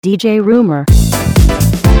DJ Rumor.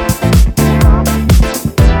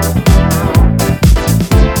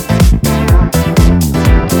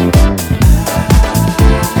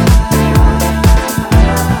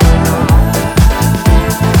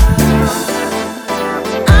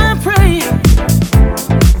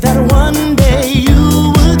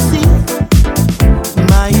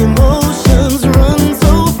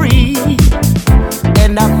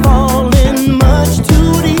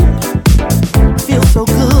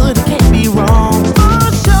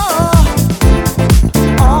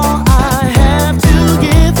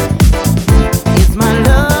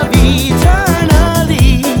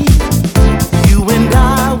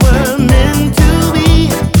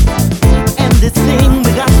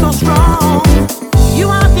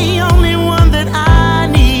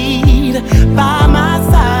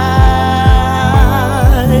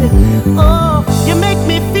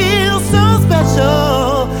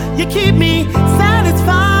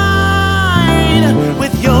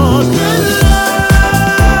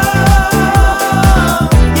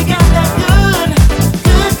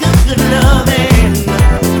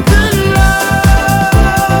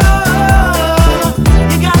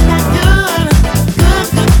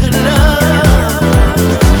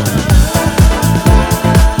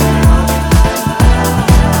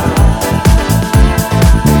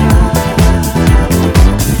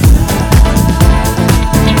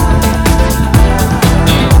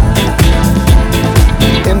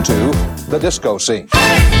 The disco scene.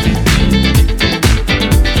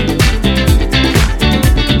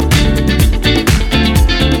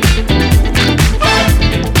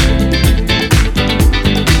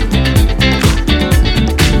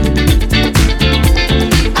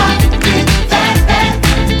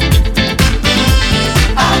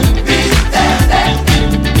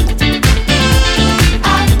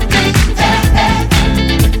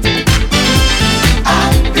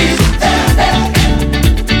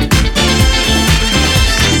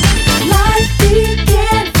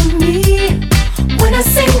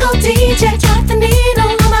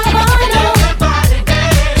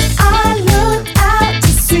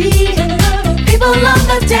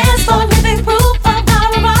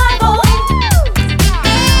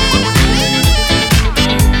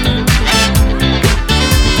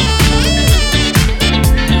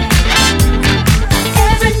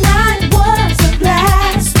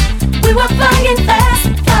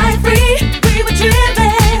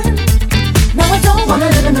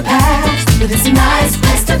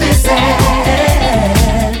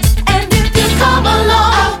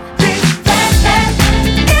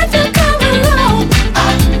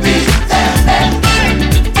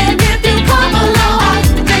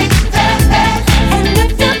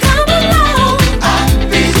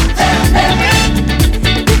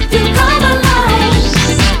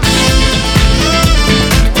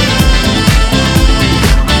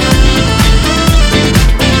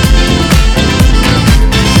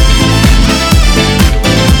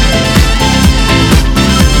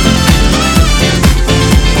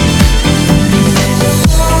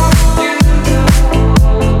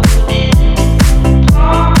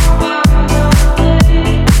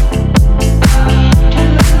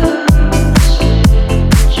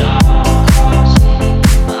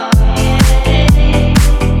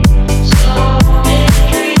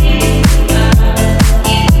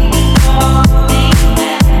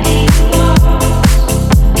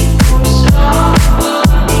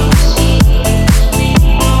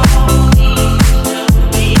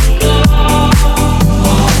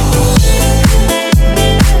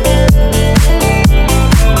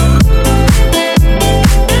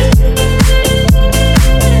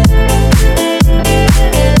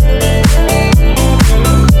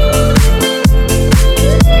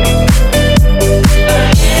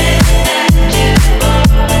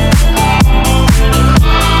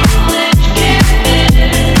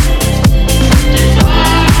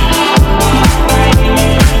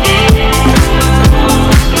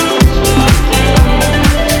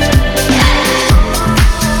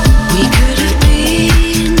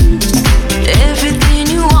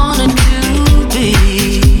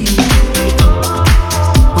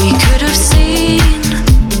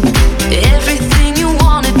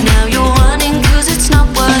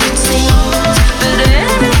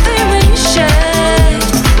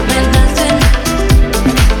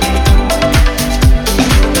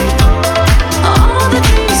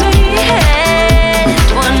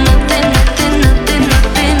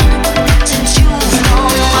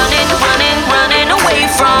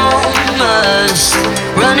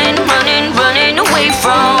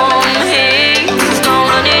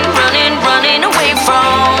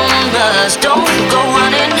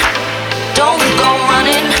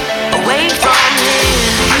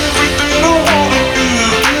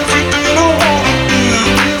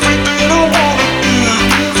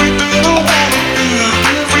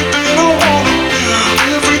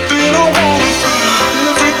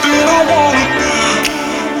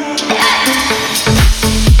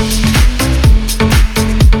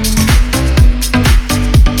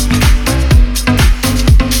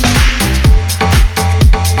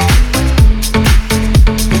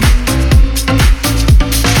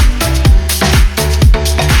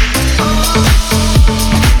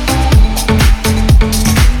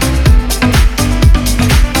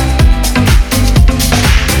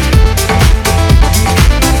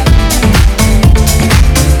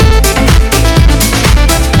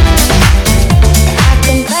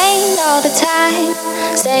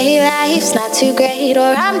 too great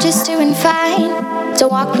or I'm just doing fine.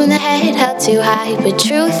 Don't walk from the head held too high, but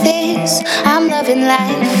truth is I'm loving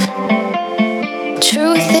life.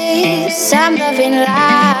 Truth is I'm loving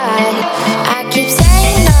life. I keep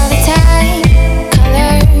saying all the time,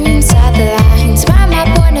 color inside the lines, by my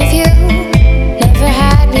point of view. Never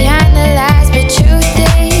hide behind the lies, but truth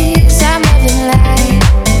is I'm loving life.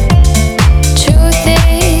 Truth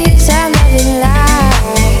is I'm loving life.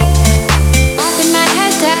 Walking my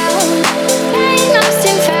head down, lying lost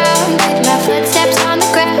and found, with my footsteps on the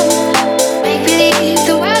ground. Make believe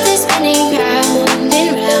the world is spinning round and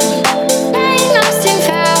round. Lying lost and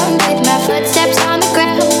found, with my footsteps on the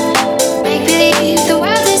ground. Make believe the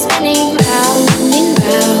world is spinning round and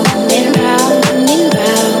round and round and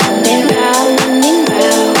round and round and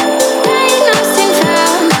round. Lying lost and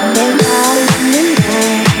found, and round and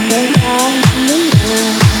round and round and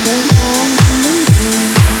round and round and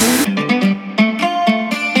round.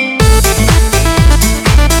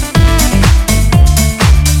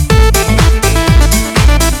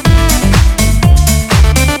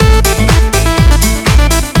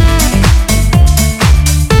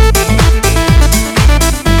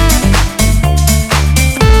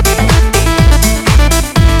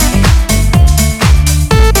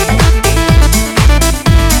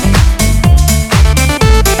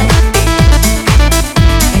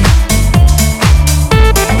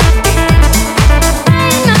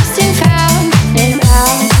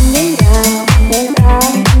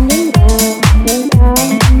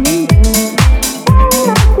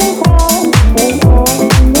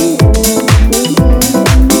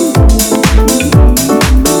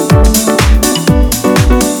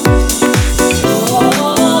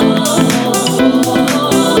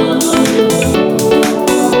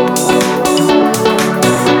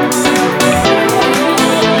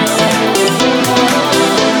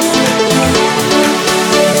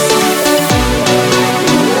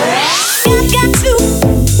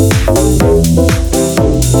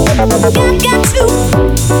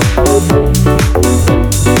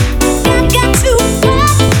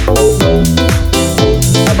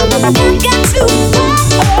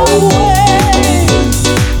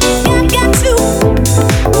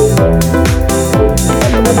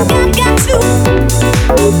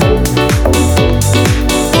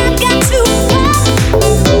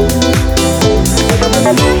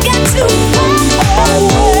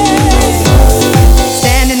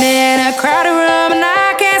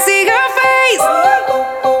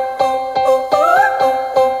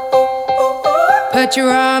 Put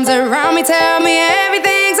your arms around me, tell me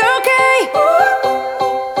everything's okay.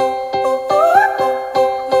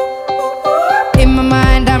 In my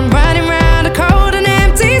mind, I'm running round a cold and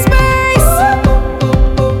empty space.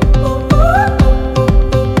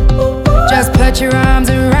 Just put your arms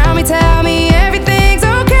around me, tell me everything's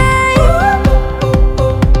okay.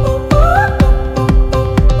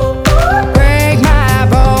 Break my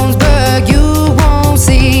bones, but you won't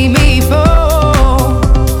see me fall.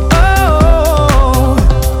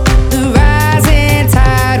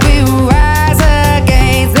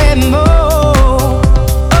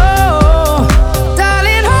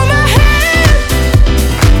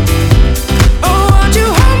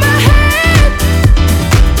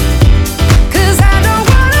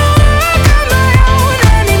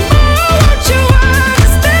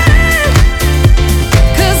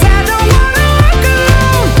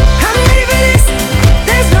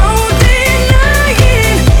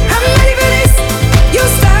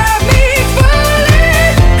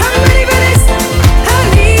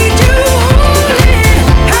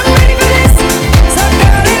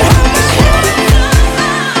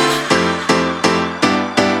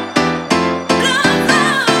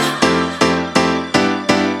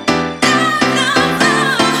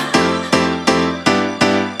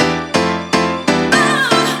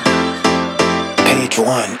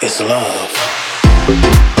 One is love.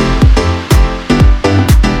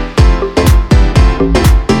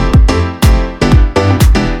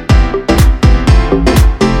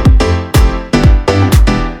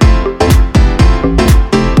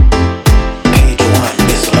 Page one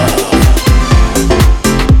is love.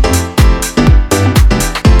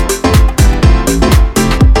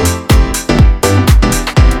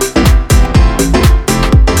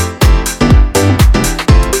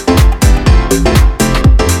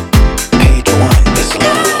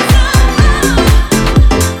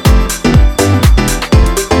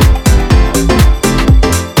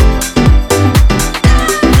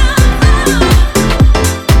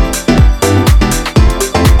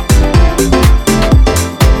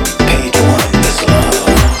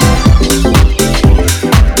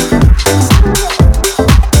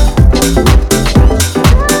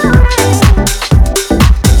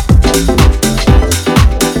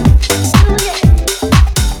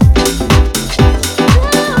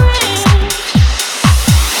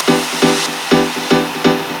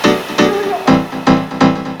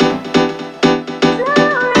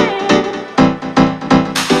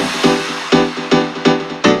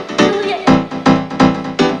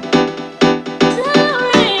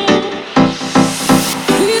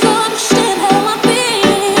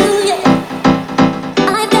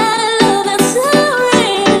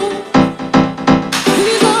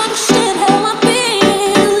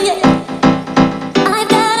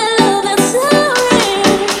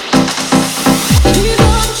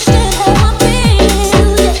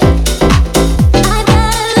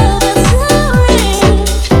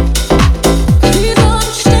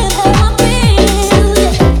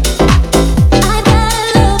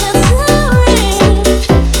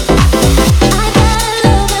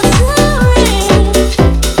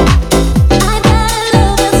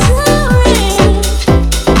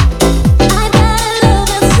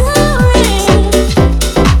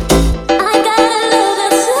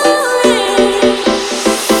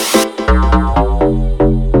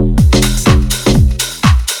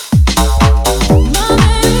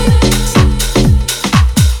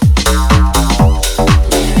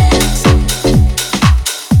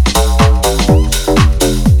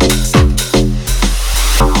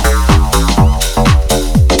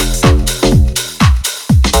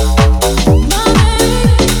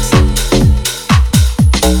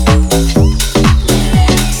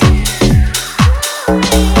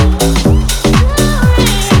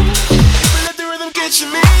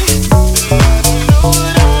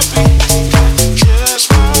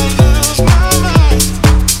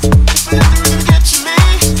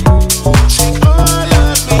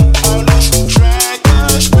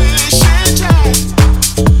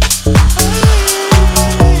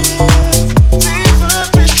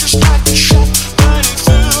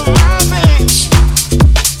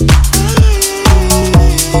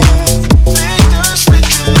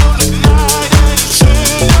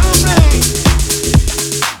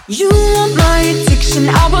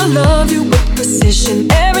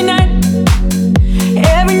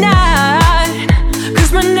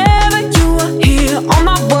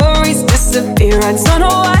 I don't know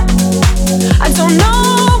why, I don't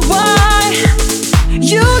know why.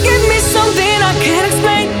 You give me something I can't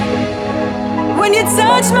explain. When you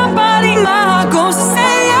touch my body, my heart goes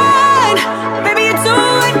insane. Baby, you do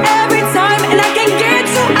it every time, and I can't get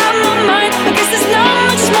you out my mind. I guess there's not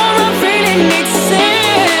much more I really need to say.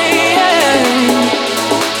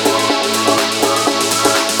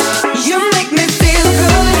 You make me feel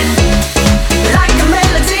good, like a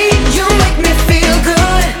melody. You make me feel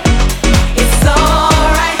good. It's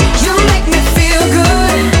alright. You make me feel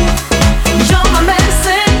good. You're my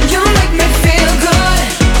medicine. You make me feel good.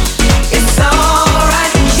 It's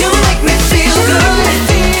alright. You make me feel good,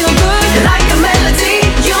 like a melody.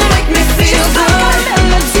 You make me feel good.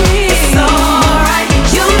 It's alright.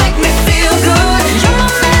 You make me feel good. You're my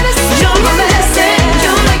medicine. You're my medicine.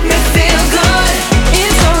 You make me feel good.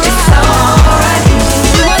 It's alright.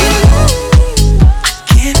 I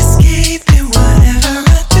can't escape it, whatever I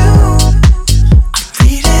do. I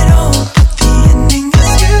read it all, but the ending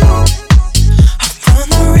is you. I run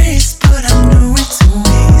the race, but I know it's a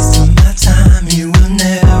waste of my time. You will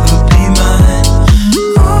never be mine.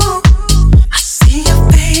 Ooh, I see your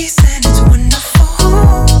face and it's wonderful.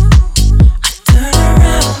 I turn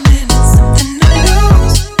around and it's something I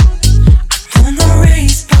lose. I run the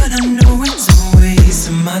race, but I know it's a waste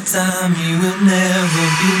of my time. You will never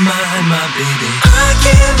be mine, my baby. I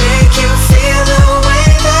can't make you feel the way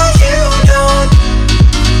that you don't.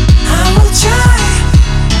 I will try.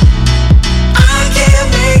 I can't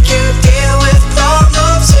make you deal with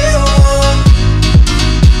problems you won't.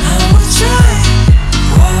 I will try.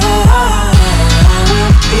 Whoa, I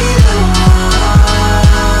will be the one.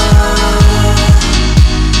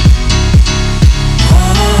 Whoa,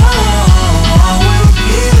 I will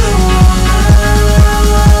be the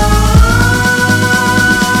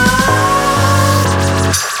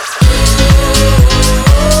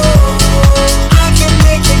I can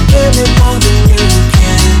make you give me more than you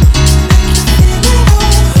can.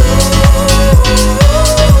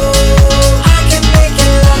 I can make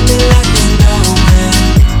you love me like there's no end.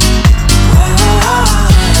 I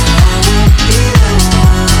will be the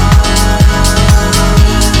one.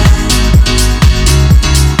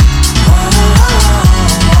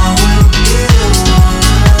 I will be the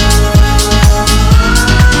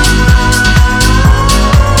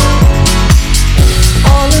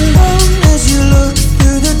All alone as you look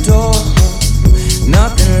through the door,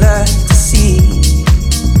 nothing left to see.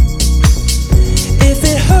 If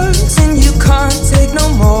it hurts and you can't take no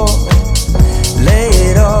more, lay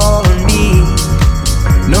it all on me.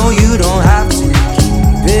 No, you don't have to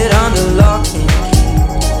keep it under lock and key,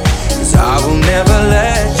 'cause I will never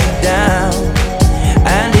let you down.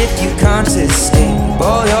 And if you can't escape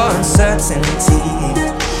all your uncertainty,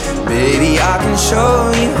 baby, I can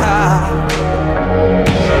show you how.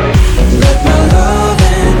 Let my love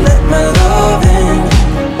in, let my love in.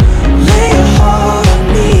 Lay your heart on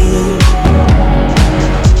me.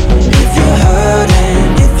 If you're hurting,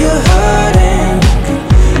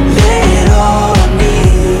 lay it all on me.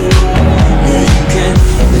 Yeah, you can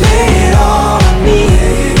lay it all on me.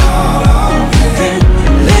 You can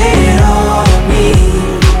lay it all on me.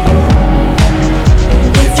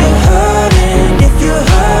 If you're hurting,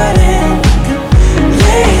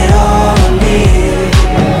 lay it all on me.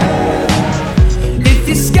 If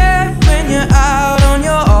you're scared when you're out on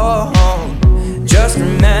your own, just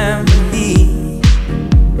remember me.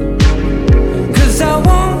 'Cause I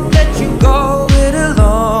won't let you go it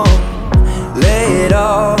alone. Lay it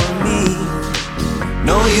all on me.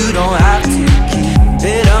 No, you don't have to keep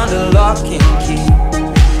it under lock and key,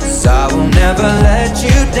 'cause I will never let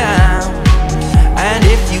you down. And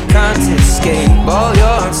if you can't escape all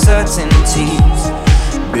your uncertainties,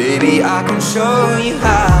 baby, I can show you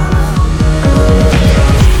how.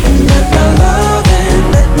 Let my love in,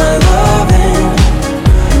 let my love in.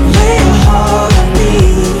 Lay your heart on me.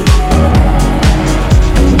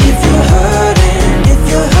 If you're hurting,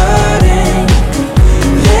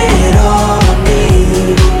 lay it all on me.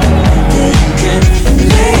 Yeah, you can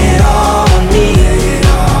lay it all on me.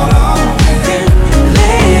 You can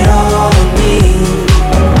lay it all on me.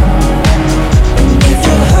 If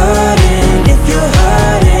you're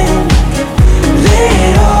hurting, lay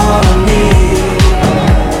it all on me.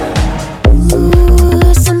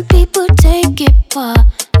 Ooh, some people take it far.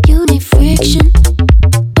 You need friction,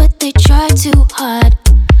 but they try too hard.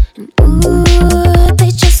 And ooh,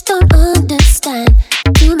 they just don't understand.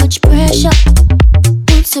 Too much pressure,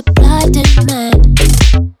 won't supply demand.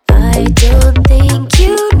 I don't think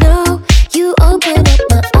you know. You open up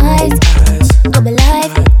my eyes. I'm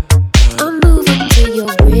alive. I'm moving to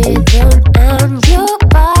your rhythm and your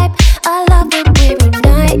vibe. I love when we're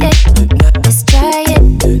united. It's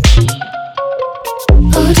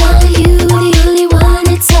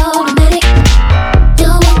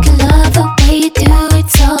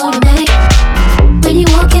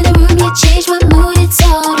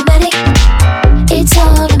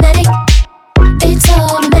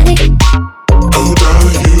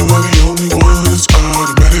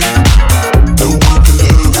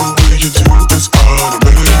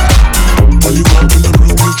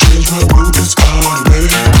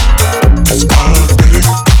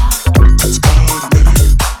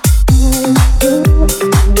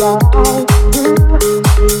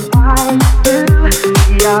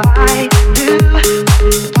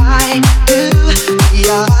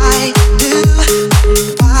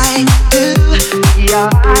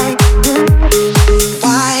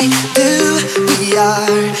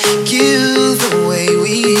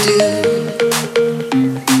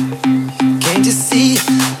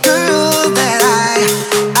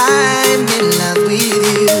I'm in love with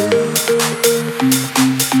you.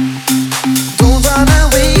 Don't run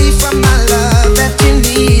away from my love that you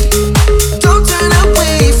need. Don't turn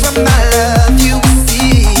away from my love, you will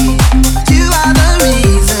see. You are the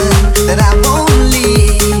reason that I won't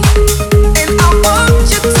leave, and I want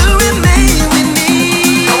you to remain with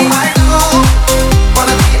me. No, I don't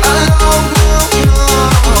wanna be alone, no,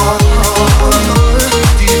 no, no.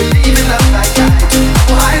 Do you believe in love like I do?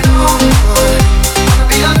 No, I don't wanna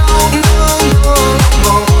be alone, no,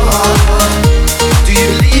 no, no. Do you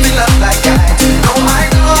believe in love like I do? No, I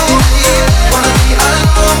don't wanna be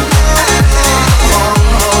alone, no, no,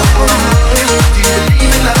 no. Do you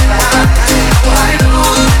believe in love like I do? No, I don't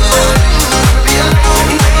wanna be alone,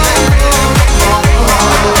 no, no, no.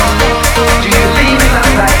 Do you believe in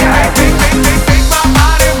love like I do? Make my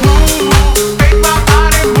body move, make my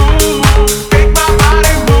body move, make my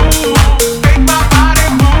body move, make my body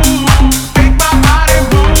move, make my body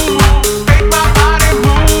move, make my body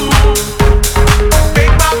move,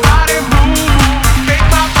 make my body move, make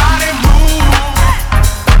my body move.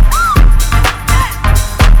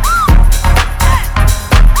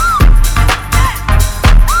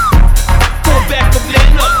 Go back up,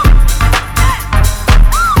 then up.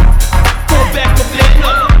 Go back up, then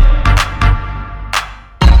up.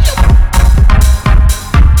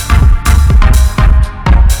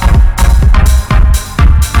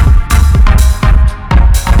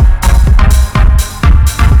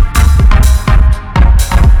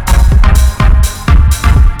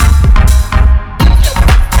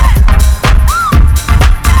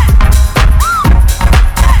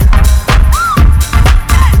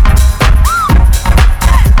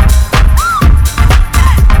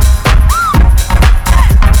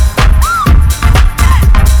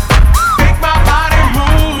 Make my body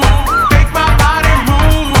move, make my body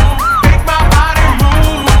move, make my body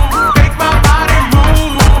move, make my body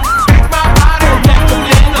move, make my body back up,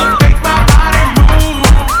 then up. Make my body move,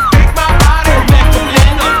 make my body back up,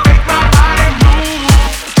 then up. Make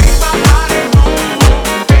my body move,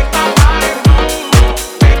 make my body move,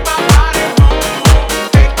 make my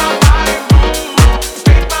body move, make my body move,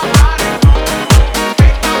 make my body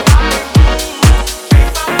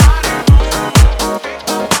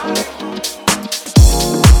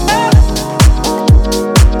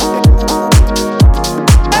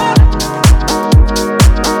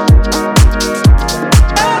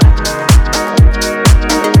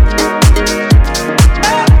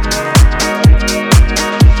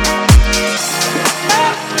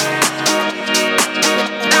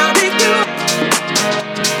make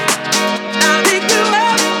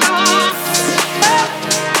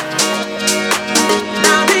my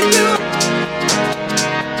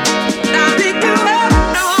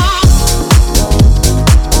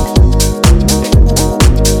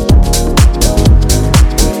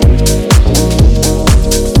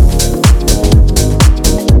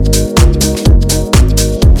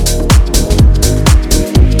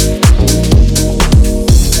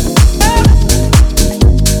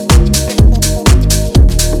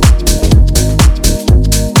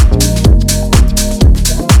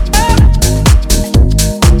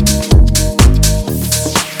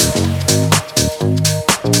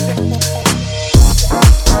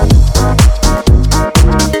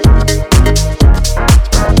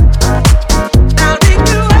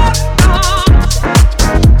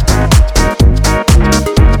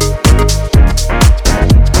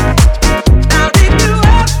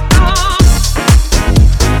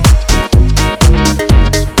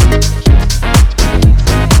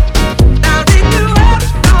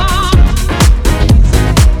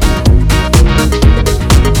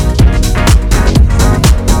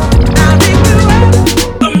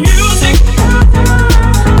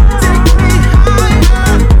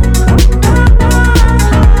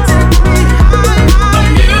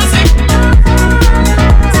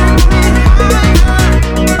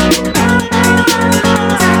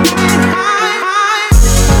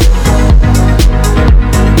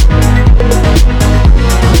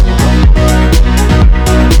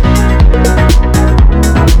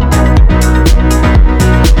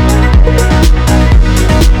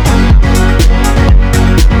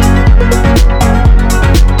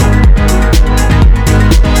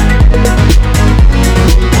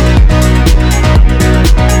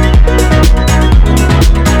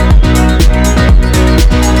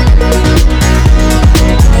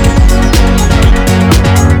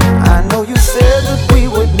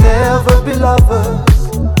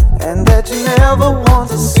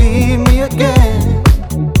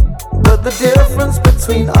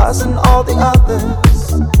between us and all the others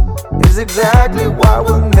is exactly why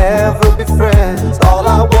we'll never be friends. All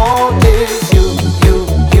I want is you, you,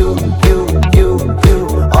 you.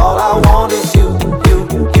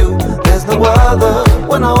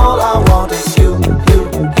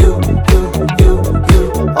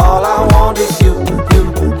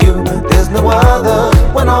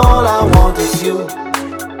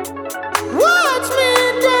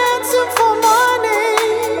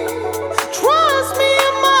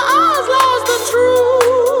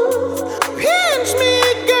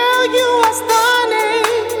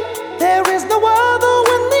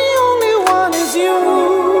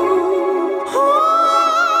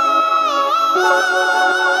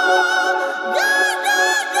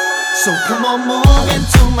 So come on, move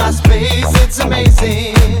into my space, it's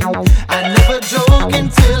amazing. I never joke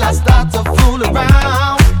until I start to fool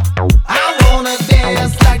around. I wanna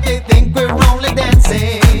dance like they think we're only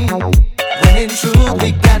dancing, when in truth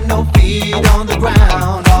we got no feet on the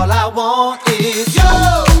ground. All I want is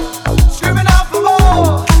you, screaming out for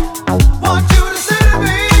more. Want you to say to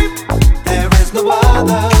me, there is no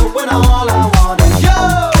other, when all I want is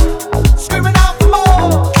you, screaming out for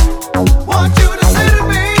more. Want you to say to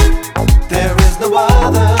me, there is no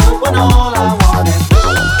other, when all I want is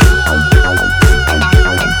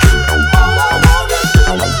all I want is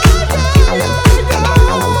you.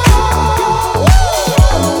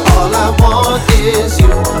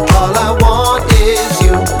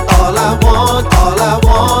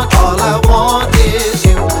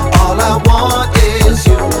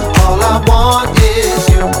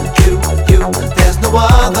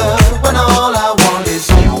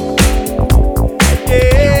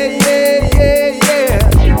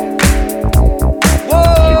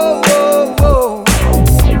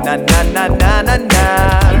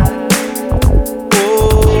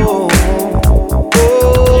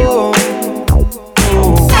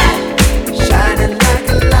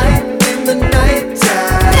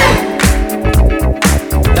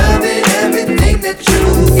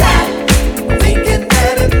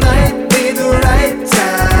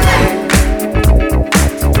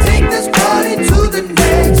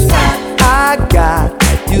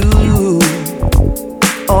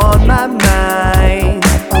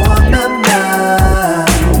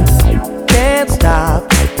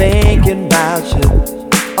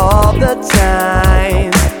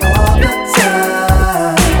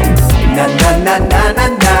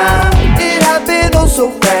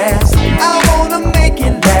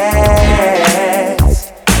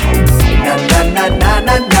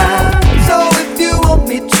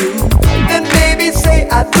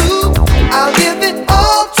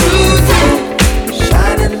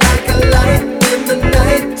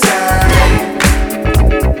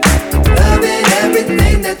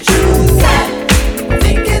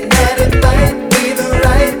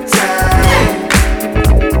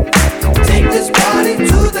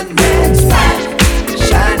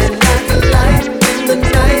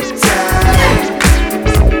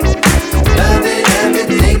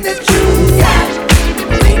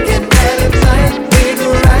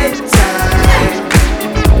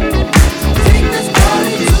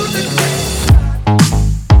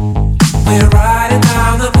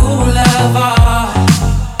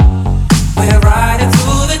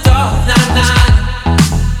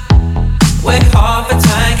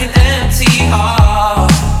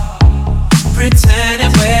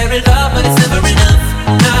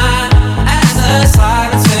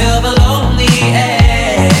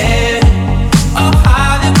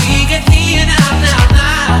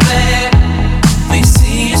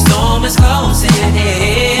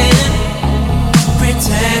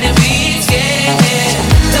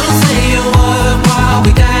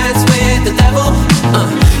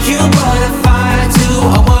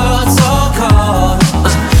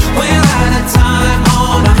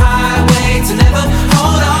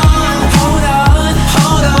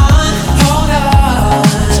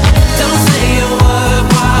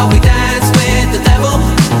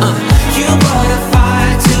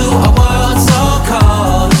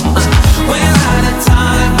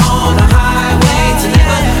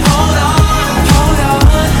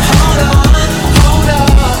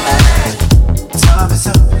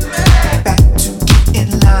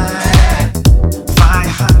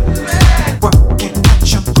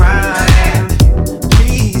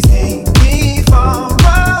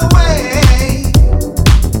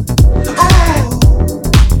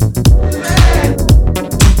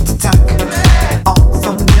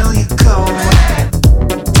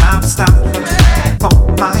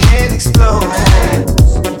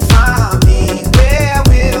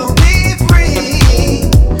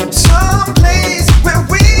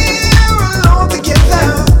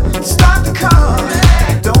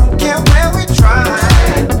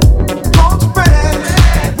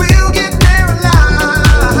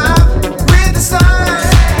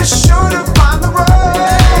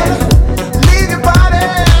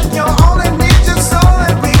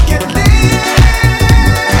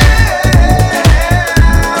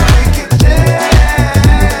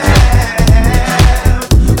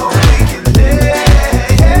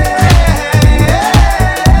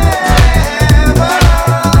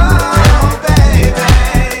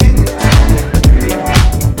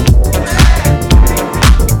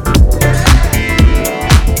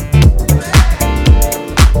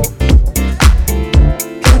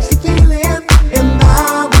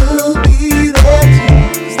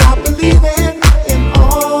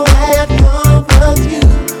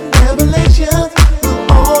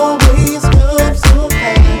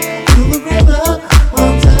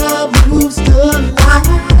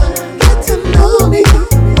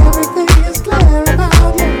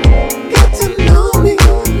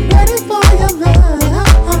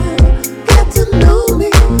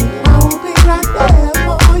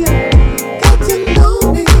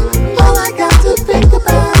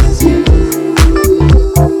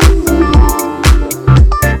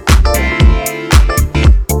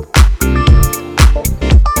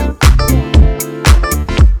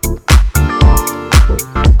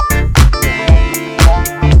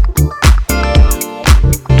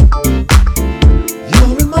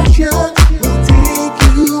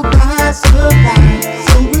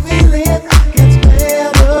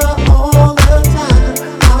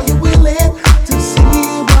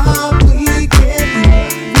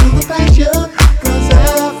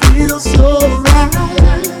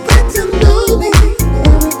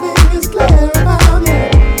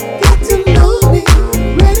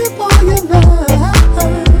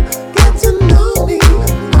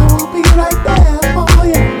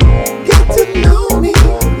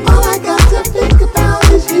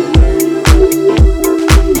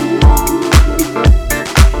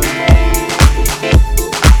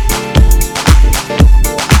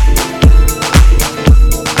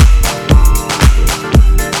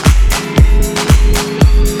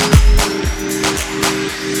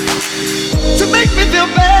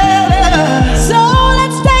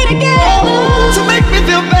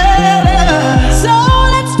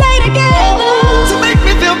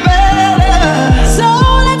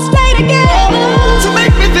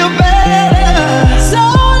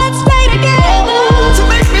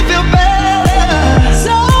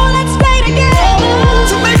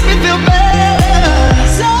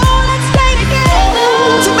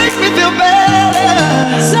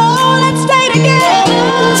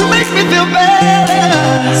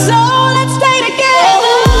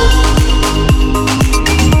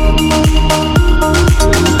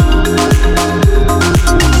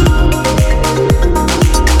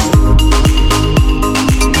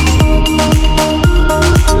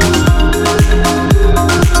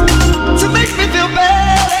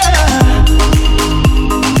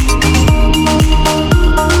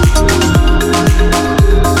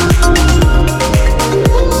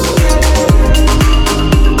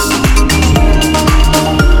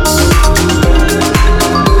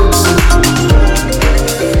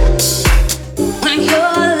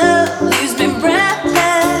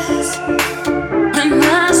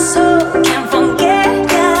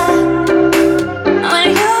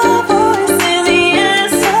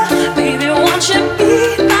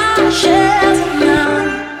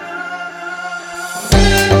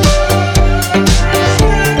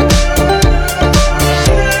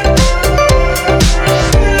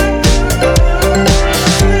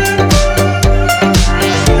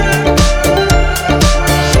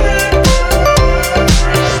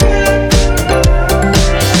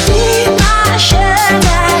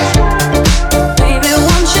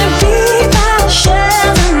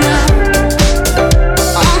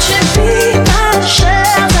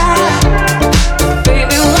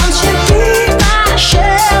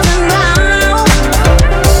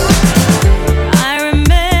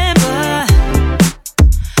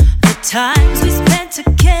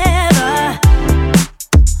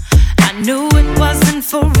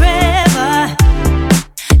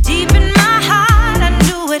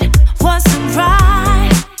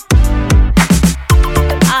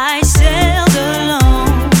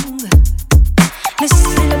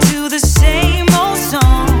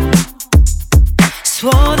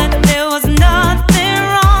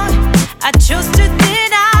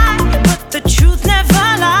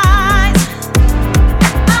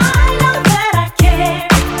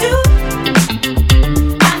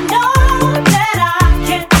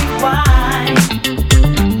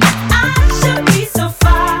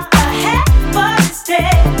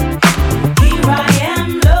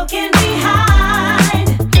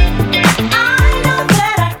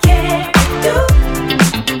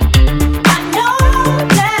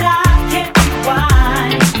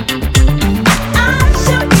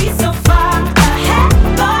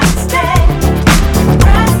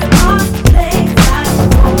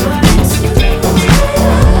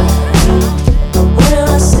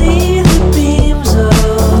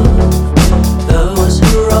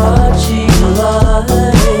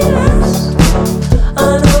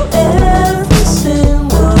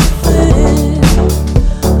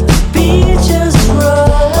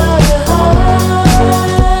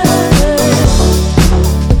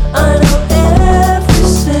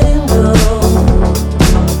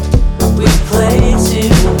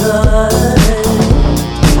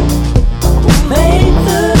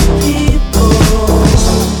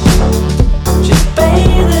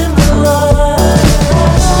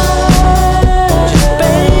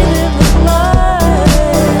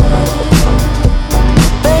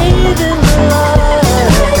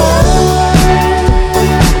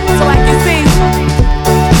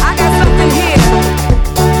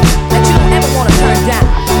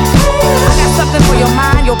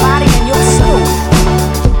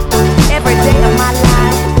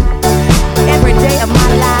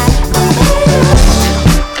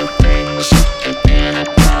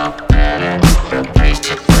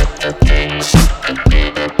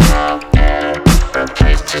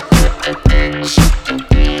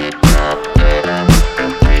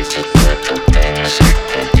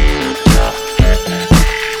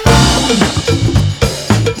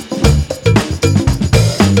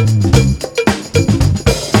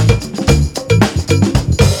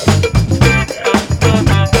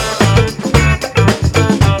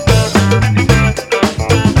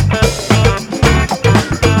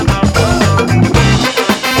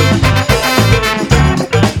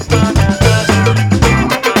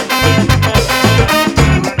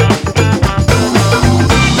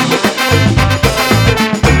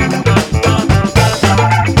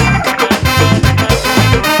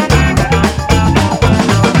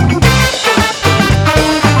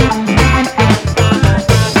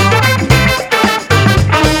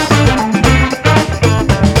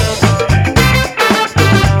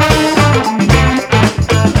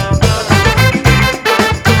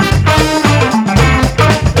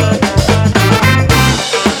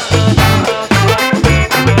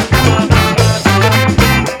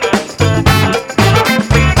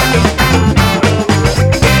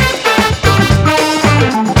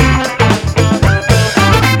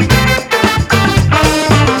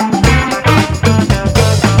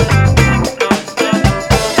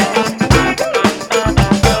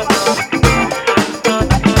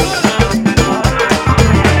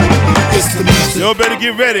 Y'all better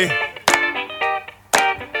get ready.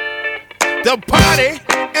 The party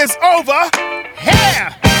is over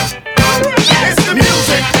here. It's the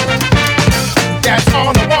music. That's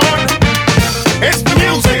all I want. It's the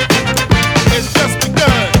music. It's just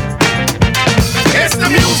begun. It's the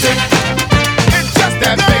music. It's just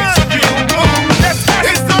that makes you move.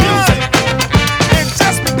 It's the music. It's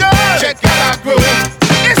just begun. Check out our groove.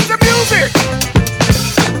 It's the music.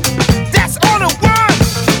 That's all I want.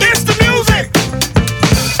 It's the music.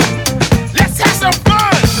 Let's have some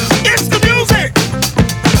fun. It's the music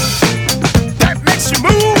that makes you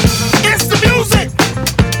move. It's the music.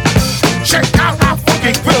 Check out our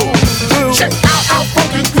funky groove. Check out our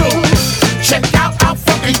funky groove. Check out our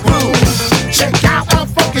funky groove. Check out our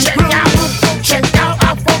funky groove. Check out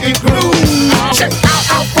our funky groove. Check out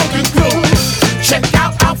our funky groove. Check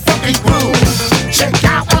out our funky groove. Check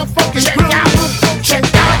out our funky groove. Check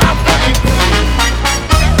out our funky groove.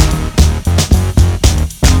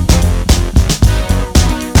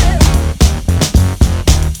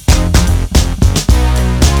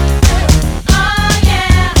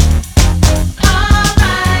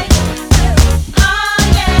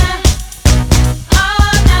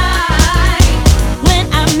 When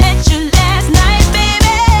I met you last night,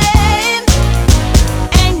 baby,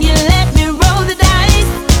 and you let me roll the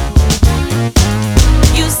dice,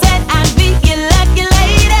 you said I'd be your lucky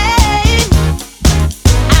lady.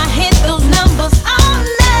 I hit those numbers all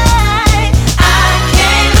night. I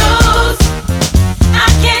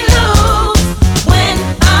can't lose when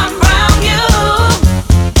I'm around you.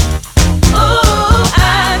 Ooh,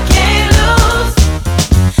 I can't lose.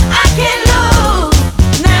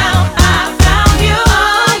 Now I found you,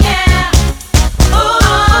 yeah. Ooh,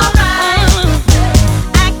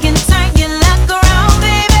 I can turn your luck around,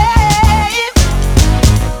 baby.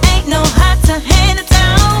 Ain't no hot to hand it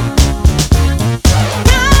down.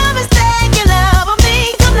 Promise that your love will be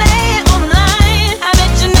come lay it on the line. I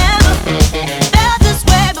bet you never felt this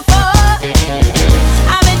way before.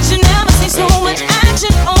 I bet you never seen so much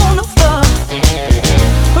action on the floor.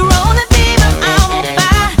 Rolling fever, I'm on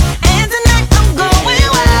fire, and tonight I'm going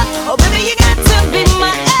wild. Oh, baby, you got to be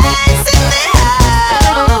my ace in the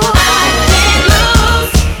hole.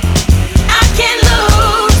 I can't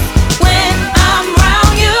lose when I'm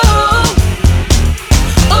around you.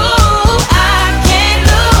 Ooh, I can't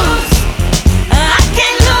lose.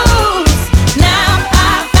 Now I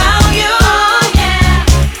found you, yeah.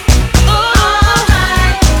 Ooh, yeah.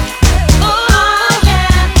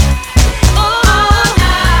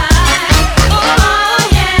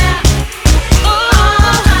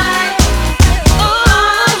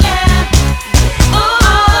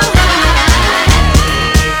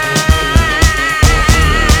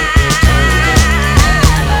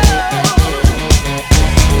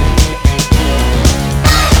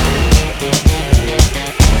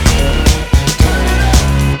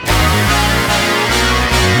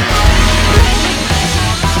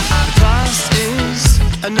 The past is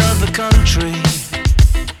another country.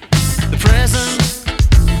 The present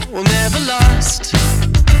will never last.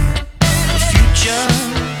 The future,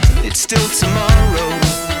 it's still tomorrow.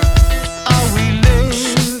 Are we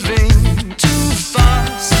living too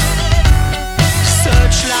fast?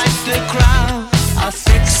 Searchlight the crowd, I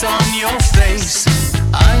fix on your face.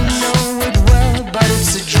 I know it well, but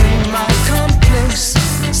it's a dream I can't place.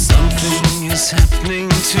 Something is happening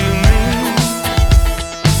to me.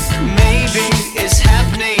 Maybe it's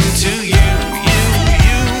happening to you.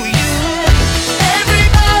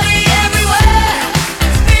 Everybody, everywhere,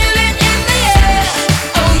 feel it in the air.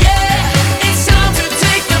 Oh yeah, it's time to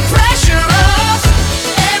take the pressure off.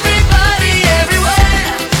 Everybody, everywhere,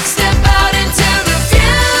 step out into the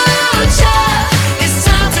future. It's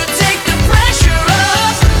time to take the pressure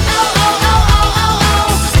off. Oh,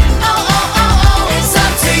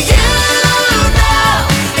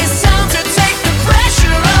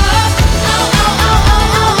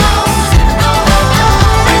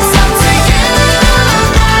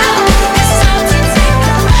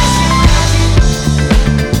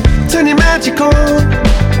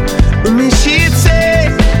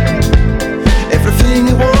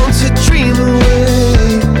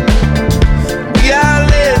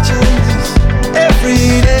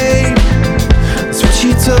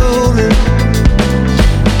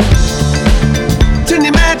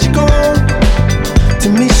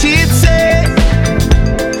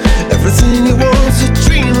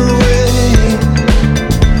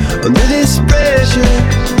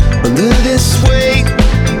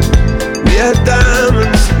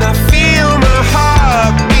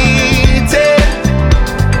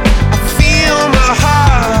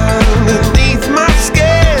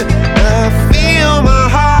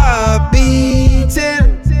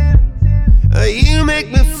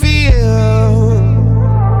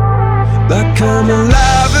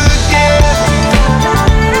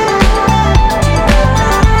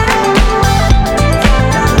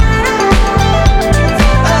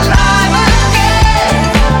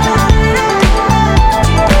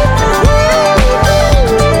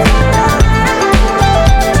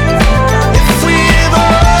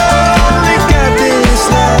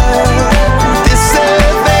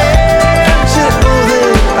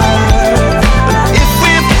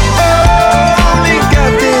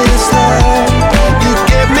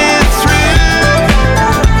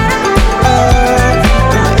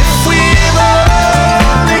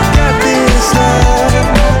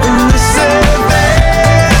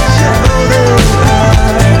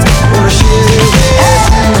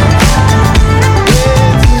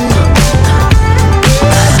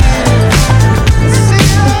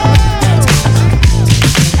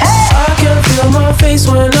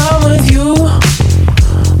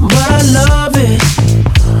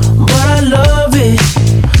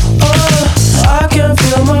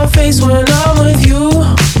 face when I'm with you.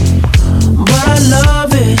 But I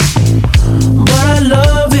love it, but I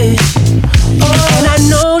love it. Oh, and I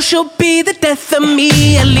know she'll be the death of me.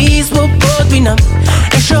 At least we'll both be numb.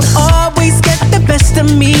 And she'll always get the best of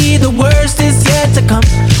me. The worst is yet to come.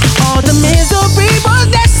 All the misery was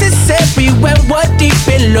necessary when we're deep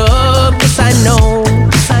in love. Yes, I know,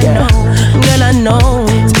 girl, I know.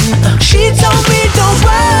 She told me don't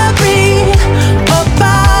worry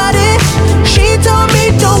about it. She told me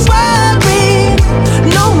don't worry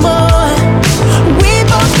no more. We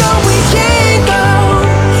both know we can't go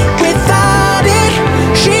without it.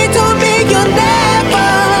 She told me you'll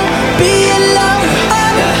never be alone.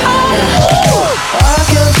 I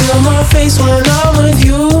can feel my face when I'm with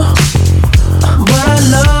you. But I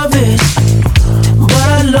love it, but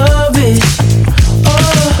I love it.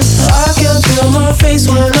 Oh, I can feel my face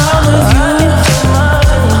when I'm with you.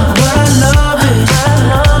 But I love it,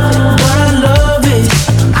 but I love it.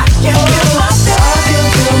 I can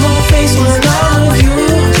feel my face when I'm with you.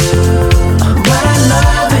 But I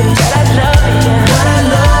love it, but I love it, but I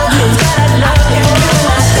love it.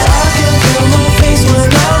 I can feel my face when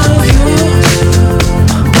I'm with you.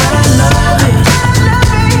 But I love it,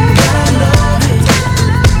 but I love it.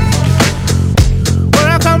 Where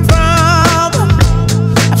I come from,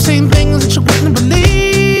 I've seen things that you wouldn't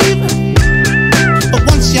believe. But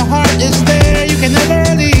once your heart is there, you can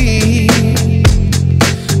never leave.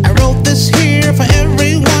 I wrote this here for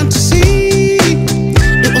everyone to see.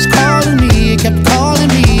 It was calling me, it kept calling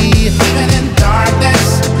me. Even in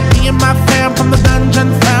darkness, me and my fam from the dungeon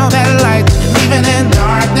found that light. And even in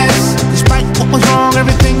darkness, despite what was wrong,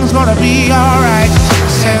 everything's gonna be alright.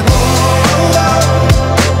 Said, oh,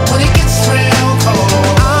 when it gets real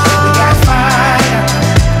cold, we got fire,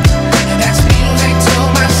 and that's music to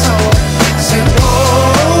my soul. Said,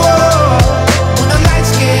 oh, when the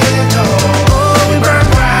lights get low, we burn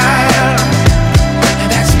brighter, and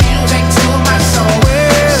that's music to my soul.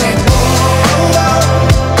 Said, oh,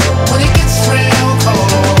 when it gets real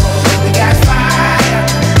cold, we got fire,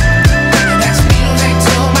 and that's music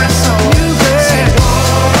to my soul. Said,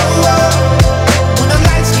 oh, when the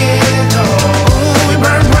lights get low, we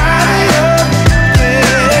burn brighter,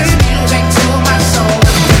 and that's music to my soul.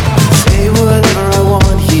 Say whatever I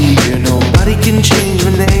want here, nobody can change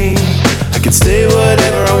my name. I can say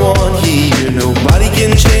whatever I want here, nobody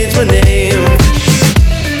can change my name.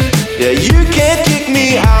 Yeah, you can't kick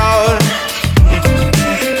me out,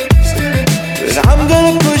 but I'm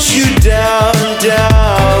gonna push you down,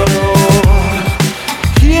 down. Oh,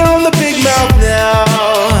 here on the big mouth now.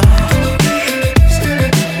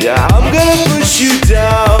 Yeah, I'm gonna push you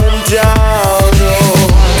down, down. Oh,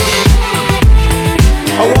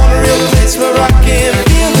 I want a real place where I can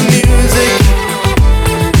feel the music.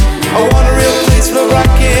 I want a real place where I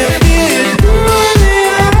can feel it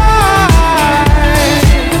running high.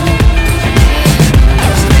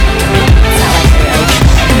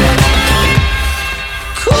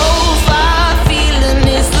 Cold fire feeling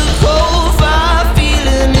is the cold fire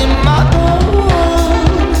feeling in my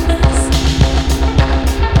bones.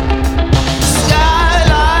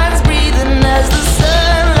 Skyline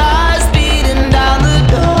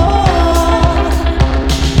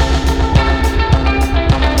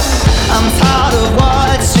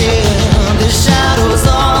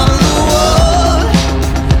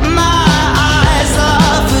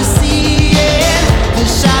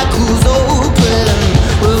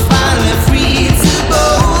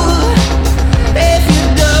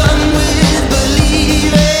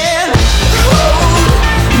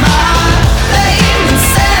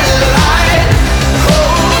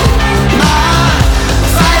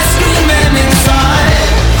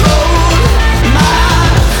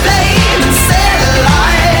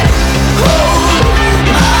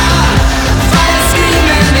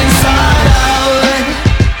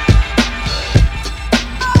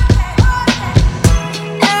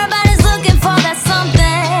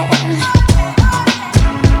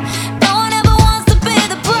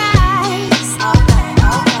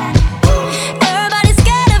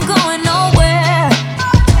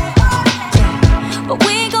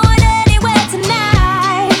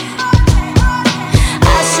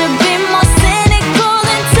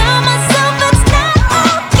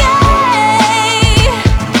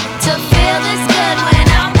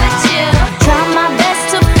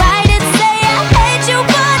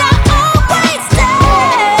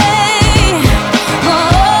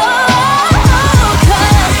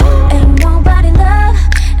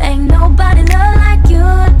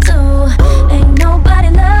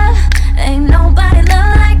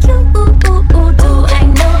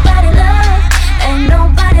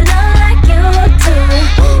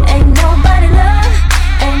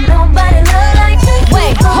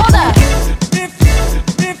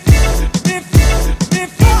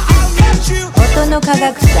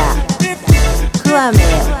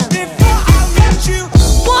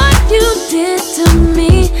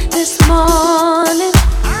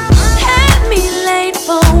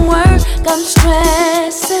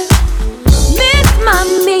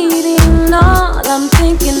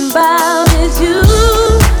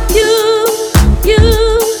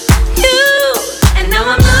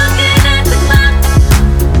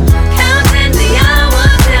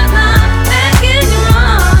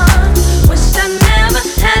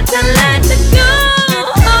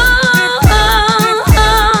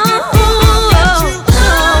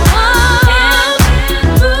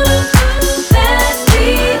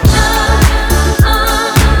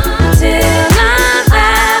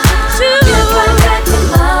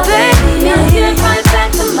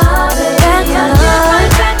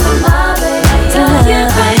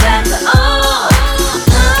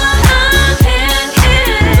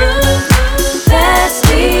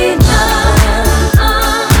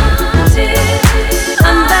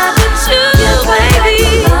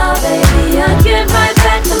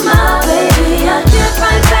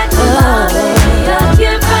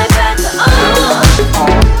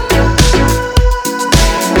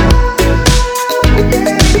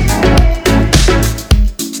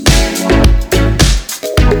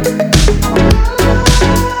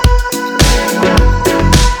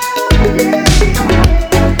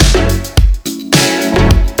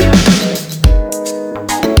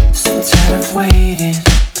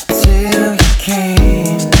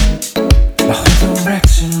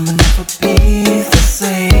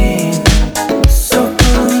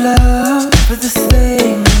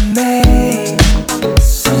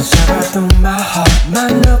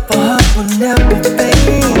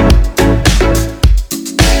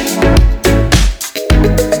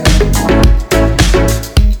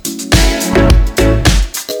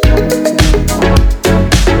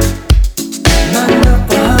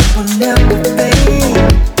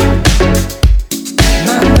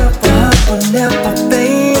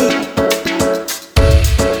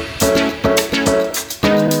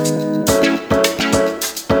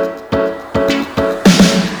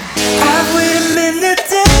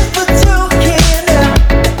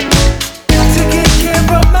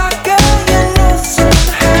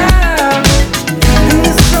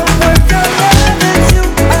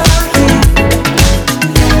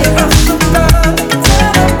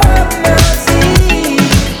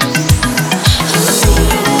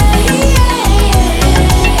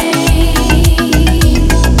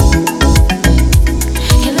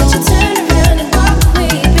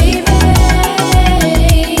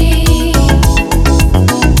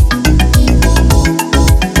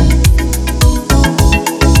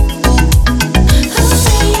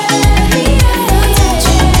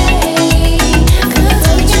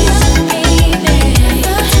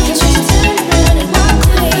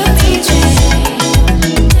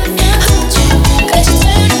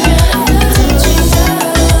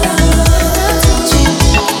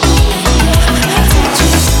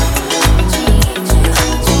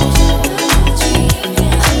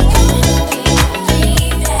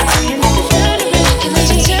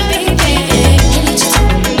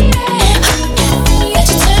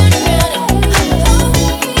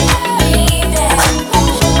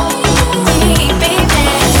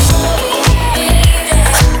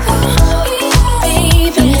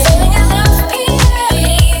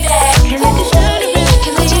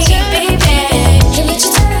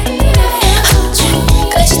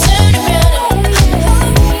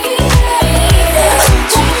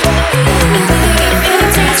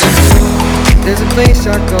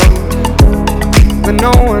place I go when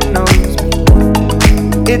no one knows me.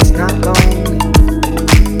 It's not lonely,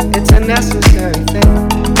 it's a necessary thing.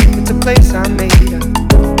 It's a place I made up.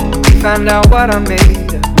 Find out what I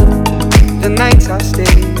made up. The nights I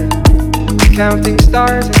stayed up, counting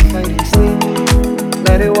stars and fighting sleep.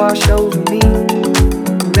 Let it wash over me,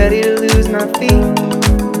 I'm ready to lose my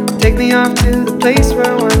feet. Take me off to the place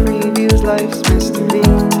where one reviews life's mystery.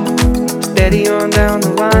 Steady on down the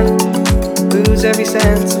line, lose every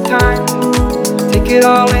sense of time. Take it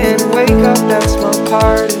all in and wake up that small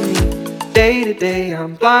part of me. Day to day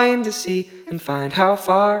I'm blind to see and find how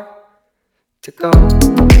far to go.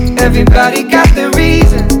 Everybody got their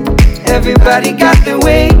reason, everybody got their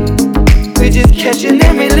way. We're just catching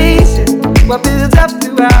and releasing what builds up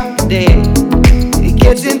throughout the day. It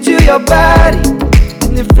gets into your body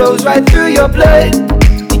and it flows right through your blood.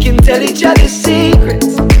 We can tell each other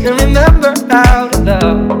secrets and remember how to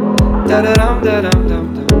love. Da-da-dum, da-dum, dum,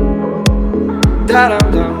 dum.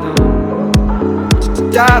 Da-dum, dum, dum.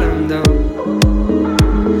 Da-dum, dum.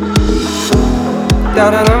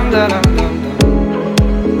 Da-da-dum, da-dum, dum, dum.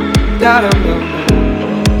 Da-dum, dum, dum.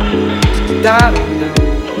 Da-dum, dum.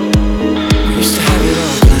 We used to have it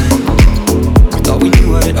all planned. We thought we knew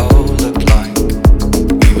what it all looked like.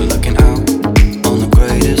 We were looking out on the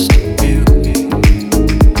greatest view.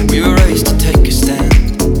 We were raised to take a stand.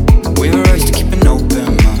 We were raised to keep an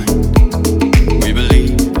open mind. We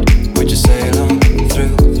believed we'd just sail on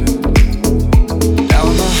through. Now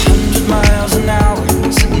I'm 100 miles an hour,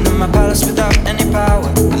 sitting in my palace without any power.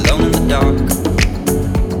 Alone in the dark,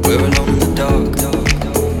 we're alone in the dark.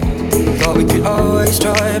 Thought we could always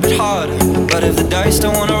try a bit harder, but if the dice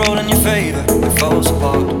don't wanna roll in your favor, it falls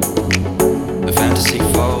apart. The fantasy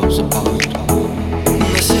falls apart. And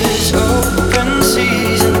this is open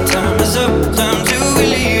season, time is up, time to be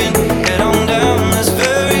leaving. Head on down this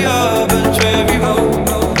very arbitrary road.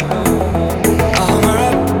 Armor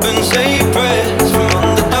up and say your prayers, from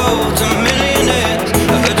underdog to millionaires.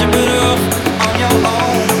 I heard you're better off on your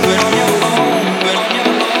own, but on your own, but on your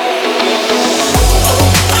own.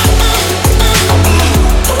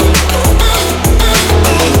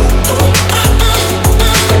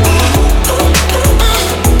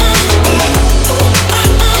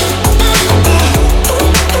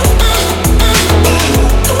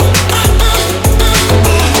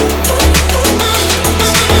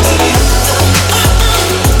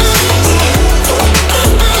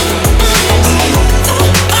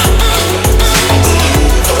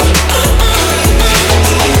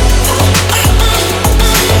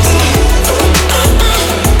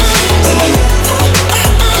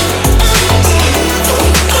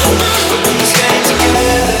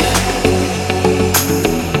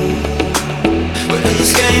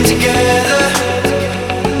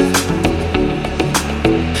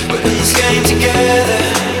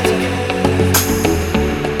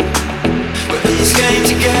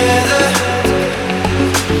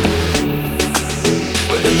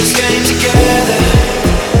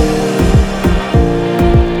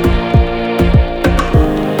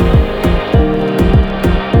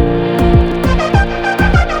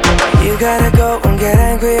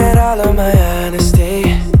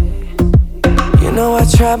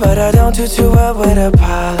 But I don't do too well with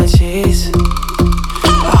apologies.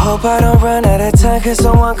 I hope I don't run out of time, cause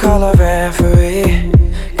someone call a referee.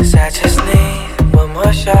 Cause I just need one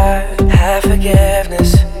more shot, have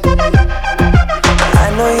forgiveness. I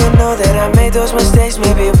know you know that I made those mistakes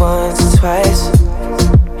maybe once or twice.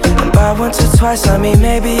 And by once or twice I mean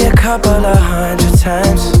maybe a couple of 100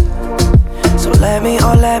 times. So let me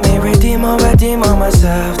redeem on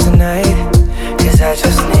myself tonight. Cause I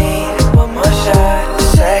just need one more shot,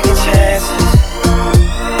 second chances.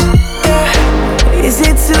 Yeah. Is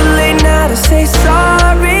it too late now to say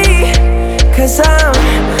sorry? Cause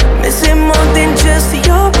I'm missing more than just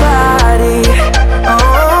your body.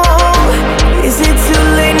 Oh, is it too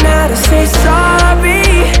late now to say sorry?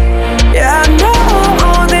 Yeah, I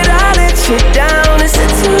know that I let you down. Is it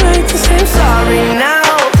too late to say I'm sorry now?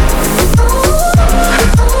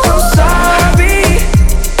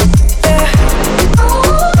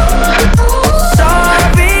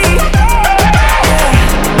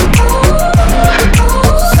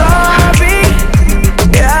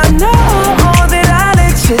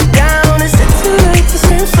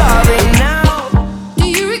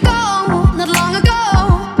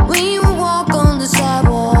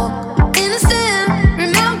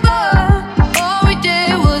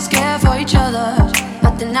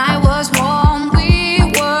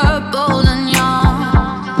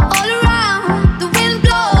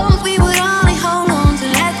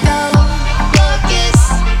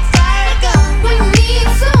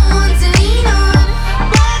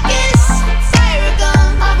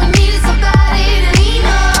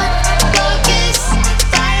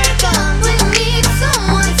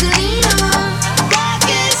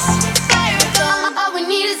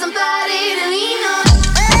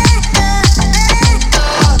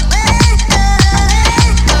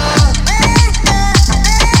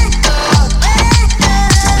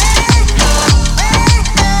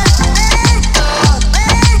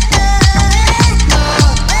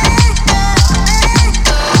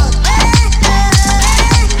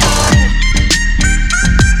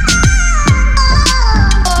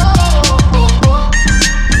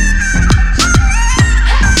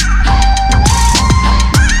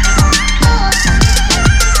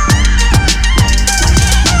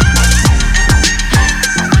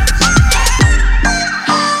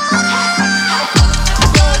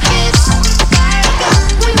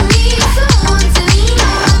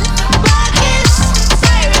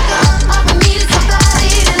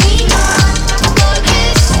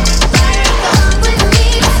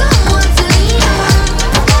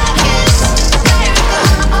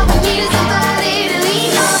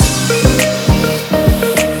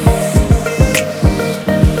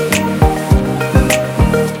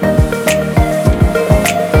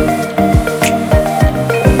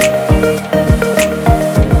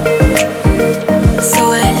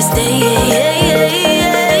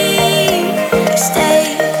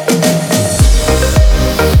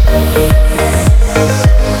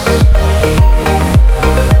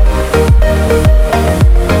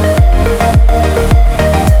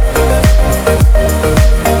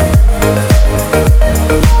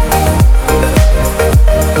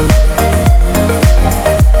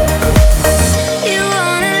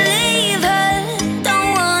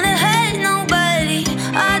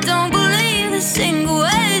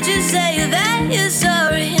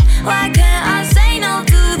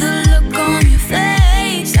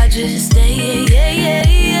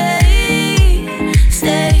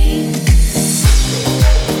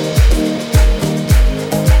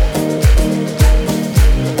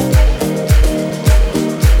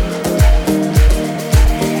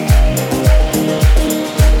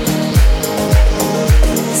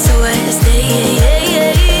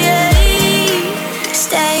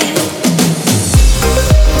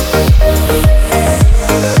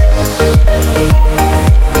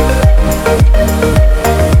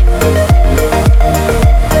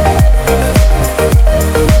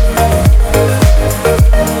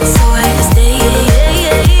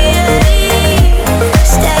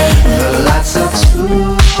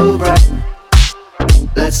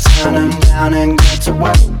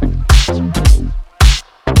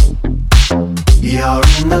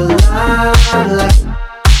 light.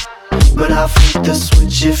 But I'll flip the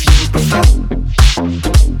switch if you prefer.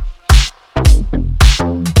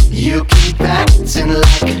 You keep acting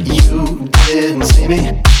like you didn't see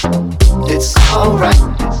me. It's alright,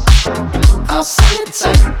 I'll sit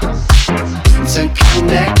tight to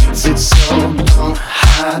connect it, so don't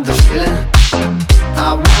hide the feeling.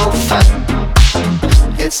 I won't fight,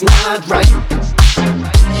 it's not right.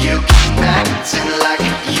 You keep acting like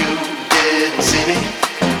you didn't see me.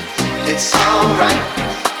 It's alright,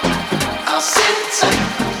 I'll sit tight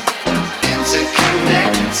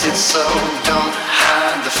interconnected, so don't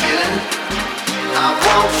hide the feeling. I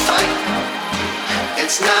won't fight,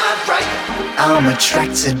 it's not right. I'm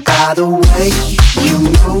attracted by the way you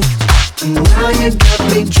move. Now you got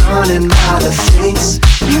me drawn in by the things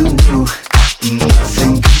you do.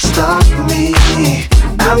 Nothing can stop me.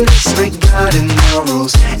 I'm disregarding the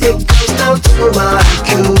rules. It goes down to my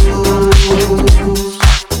cues.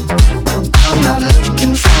 I'm not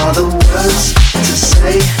looking for the words to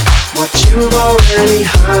say what you've already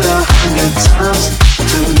heard 100 times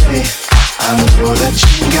today. I know that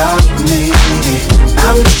you got me.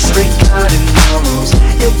 I'm disregarding the rules.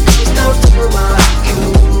 It goes down to my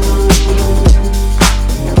cues.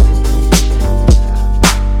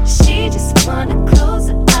 She just wanna close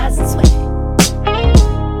her eyes and sway.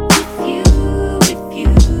 With you, with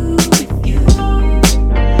you, with you.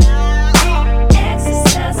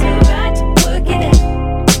 Exercise her right to work it out.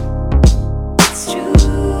 It's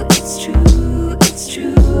true, it's true, it's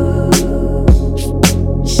true.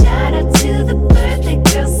 Shout out to the birthday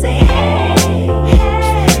girl, say hey,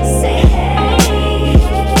 hey, say hey,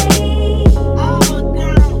 hey. Oh,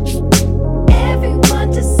 girl. Everyone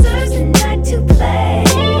deserves a night to play,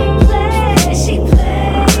 play. She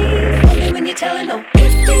plays only when you tell her no.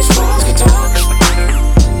 If these walls could talk,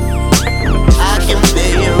 I can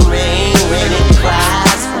feel your rain when it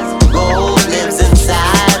cries. Gold lives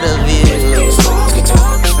inside of you. if these walls could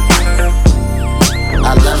talk,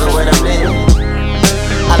 I love it when I'm in it.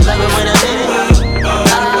 I love it when I'm in it.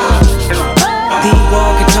 The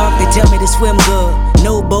wall can talk, they tell me to swim good.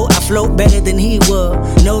 No boat, I float better than he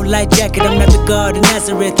would. No life jacket, I'm not the God of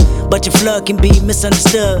Nazareth. But your flood can be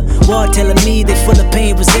misunderstood. Wall telling me they full of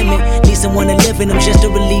pain, resentment. Need someone to live in them just to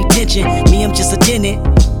relieve tension. Me, I'm just a tenant.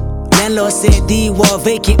 Landlord said the wall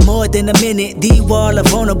vacant more than a minute. The wall are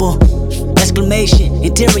vulnerable. Exclamation,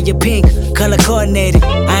 interior pink, color coordinated.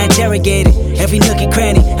 I interrogated every nook and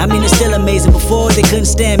cranny. I mean, it's still amazing. Before they couldn't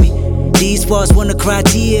stand me. These walls wanna cry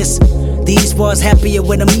tears. These walls happier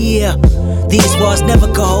when I'm here. These walls never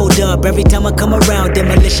can hold up. Every time I come around,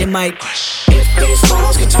 demolition might. if these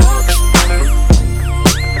walls could talk,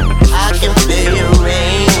 I can feel your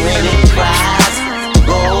rain when it cries.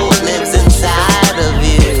 Gold lives inside of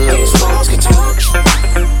you. if these walls could talk,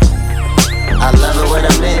 I love it when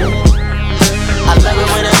I'm in it. I love it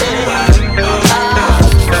when I'm in it.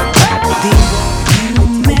 You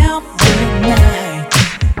melt the night.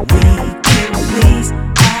 We can release.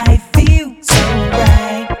 I feel so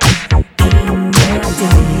right in your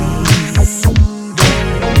days.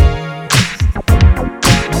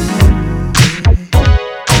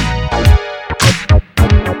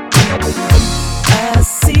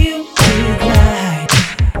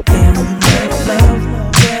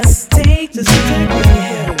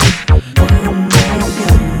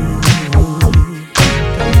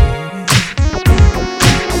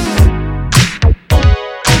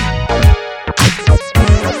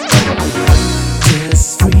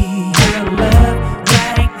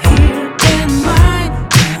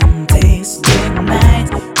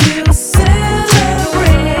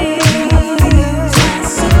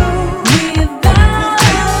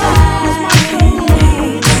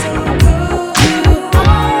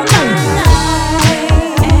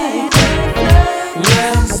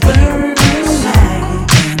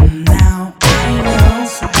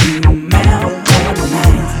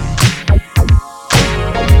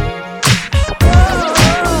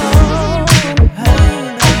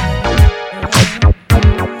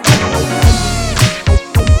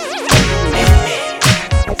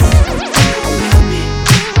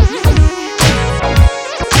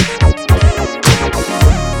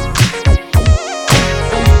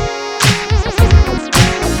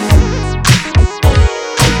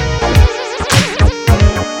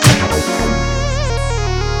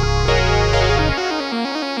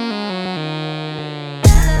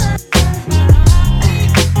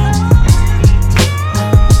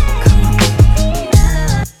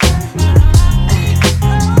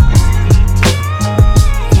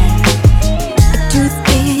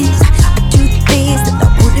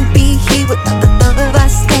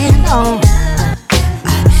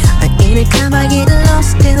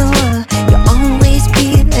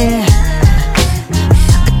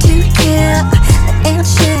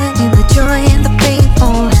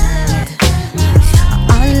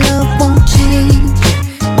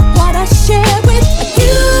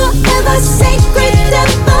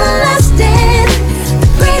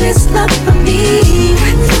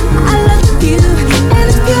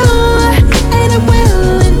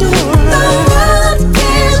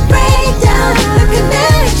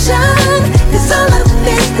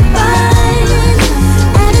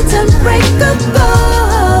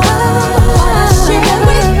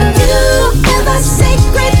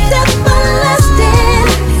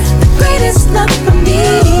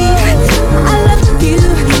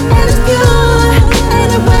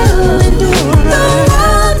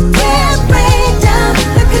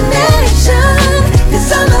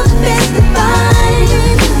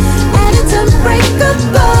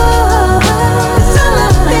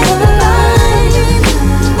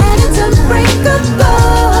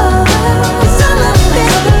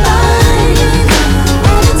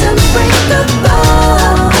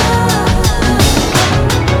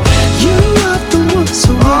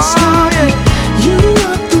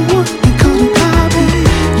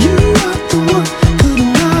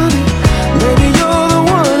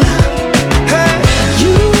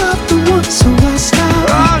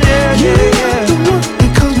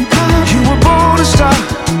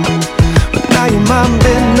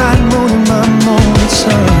 midnight moon in my morning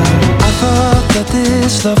sun. I thought that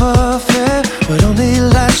this love affair would only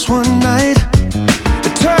last one night.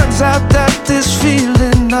 It turns out that this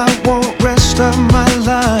feeling I won't rest of my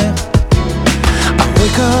life. I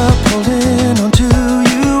wake up holding